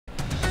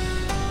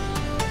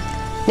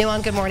New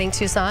on Good Morning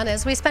Tucson.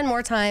 As we spend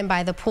more time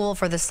by the pool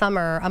for the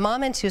summer, a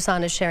mom in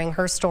Tucson is sharing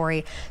her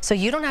story so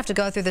you don't have to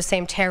go through the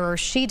same terror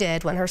she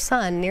did when her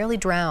son nearly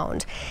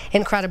drowned.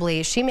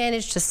 Incredibly, she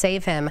managed to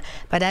save him,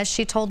 but as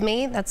she told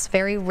me, that's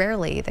very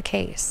rarely the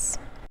case.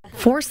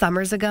 4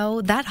 summers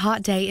ago, that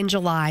hot day in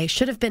July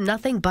should have been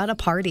nothing but a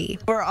party.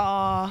 We're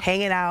all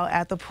hanging out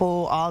at the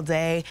pool all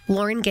day.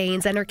 Lauren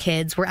Gaines and her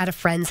kids were at a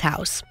friend's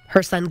house.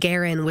 Her son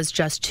Garen was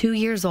just 2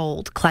 years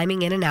old,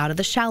 climbing in and out of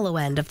the shallow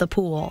end of the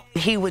pool.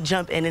 He would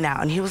jump in and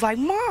out, and he was like,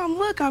 "Mom,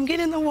 look, I'm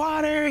getting in the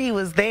water." He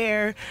was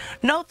there.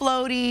 No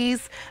floaties,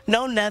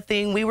 no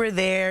nothing. We were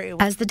there.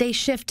 As the day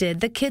shifted,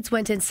 the kids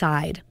went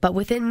inside, but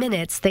within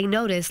minutes, they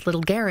noticed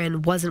little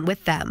Garen wasn't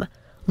with them.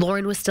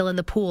 Lauren was still in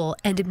the pool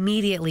and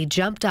immediately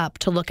jumped up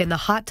to look in the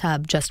hot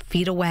tub just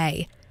feet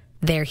away.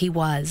 There he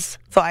was.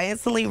 So I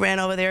instantly ran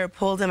over there,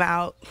 pulled him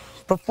out.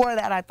 Before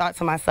that, I thought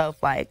to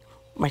myself, like,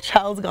 my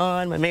child's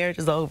gone, my marriage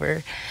is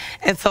over.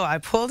 And so I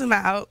pulled him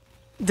out,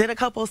 did a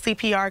couple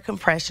CPR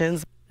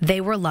compressions. They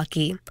were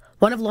lucky.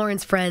 One of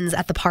Lauren's friends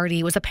at the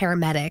party was a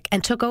paramedic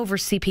and took over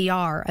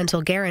CPR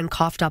until Garen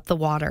coughed up the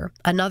water.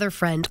 Another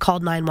friend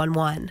called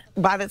 911.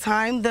 By the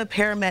time the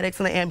paramedics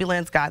and the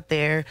ambulance got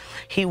there,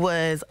 he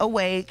was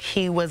awake.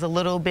 He was a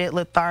little bit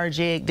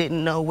lethargic,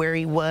 didn't know where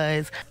he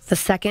was. The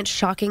second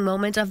shocking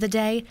moment of the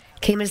day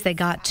came as they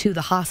got to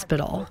the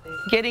hospital.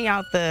 Getting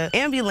out the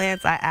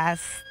ambulance, I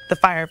asked the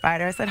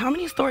firefighter, I said, "How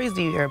many stories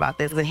do you hear about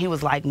this?" And he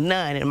was like,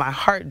 "None." And my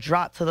heart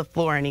dropped to the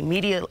floor. And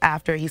immediately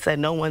after, he said,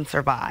 "No one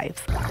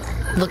survives."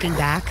 Looking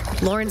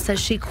back, Lauren says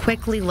she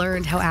quickly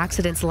learned how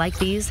accidents like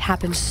these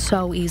happen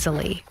so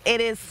easily.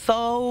 It is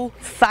so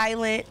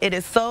silent. It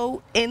is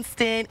so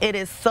instant. It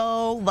is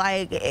so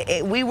like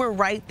we were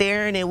right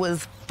there, and it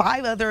was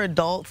 5 other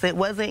adults. It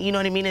wasn't, you know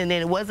what I mean? And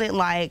it wasn't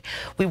like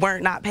we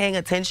weren't not paying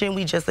attention.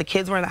 The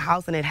kids were in the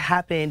house, and it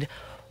happened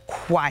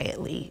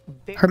quietly.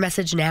 Her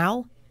message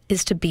now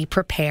is to be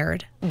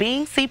prepared.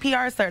 Being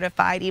CPR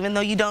certified, even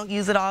though you don't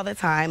use it all the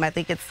time, I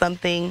think it's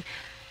something.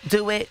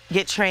 Do it,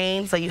 get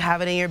trained so you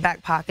have it in your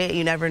back pocket.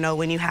 You never know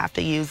when you have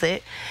to use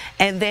it.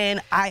 And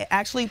then I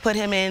actually put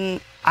him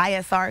in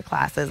ISR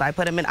classes. I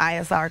put him in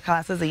ISR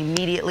classes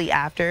immediately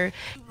after.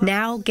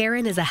 Now,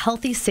 Garen is a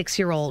healthy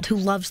 6-year-old who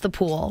loves the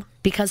pool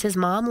because his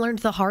mom learned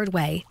the hard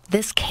way.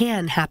 This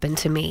can happen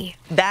to me.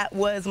 That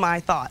was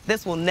my thought.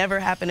 This will never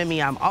happen to me.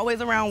 I'm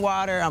always around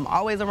water. I'm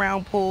always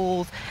around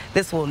pools.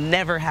 This will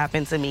never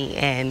happen to me.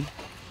 And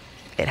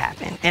it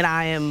happened. And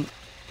I am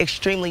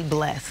extremely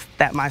blessed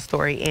that my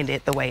story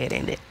ended the way it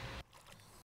ended.